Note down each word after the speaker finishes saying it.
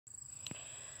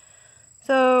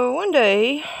One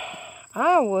day,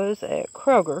 I was at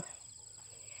Kroger,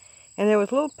 and there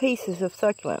was little pieces of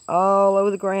succulent all over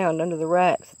the ground under the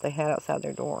racks that they had outside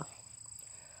their door.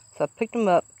 So I picked them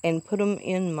up and put them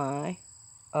in my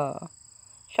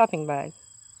shopping bag.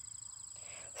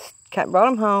 Brought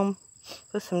them home,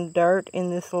 put some dirt in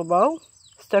this little bowl,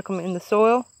 stuck them in the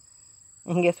soil,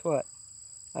 and guess what?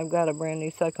 I've got a brand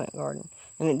new succulent garden.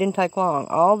 And it didn't take long.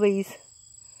 All these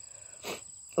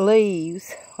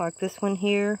leaves, like this one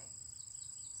here,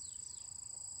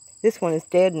 this one is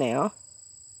dead now.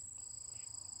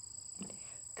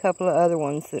 A couple of other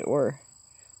ones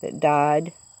that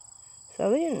died.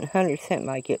 So they didn't 100%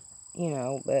 make it,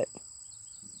 but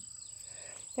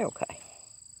they're okay.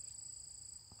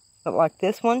 But like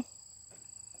this one,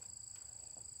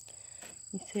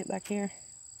 you see it back here?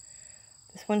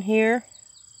 This one here,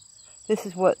 this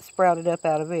is what sprouted up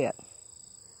out of it.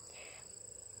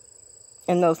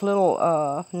 And those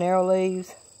little narrow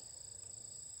leaves,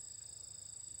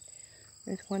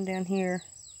 there's one down here.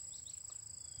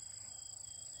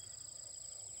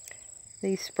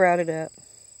 These sprouted up.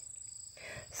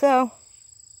 So,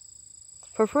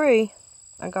 for free,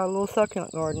 I got a little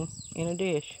succulent garden in a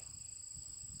dish.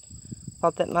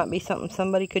 Thought that might be something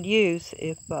somebody could use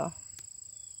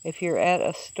if you're at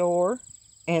a store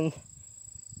and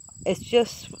it's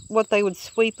just what they would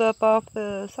sweep up off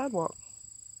the sidewalk.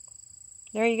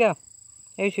 There you go.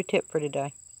 There's your tip for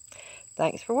today.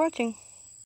 Thanks for watching.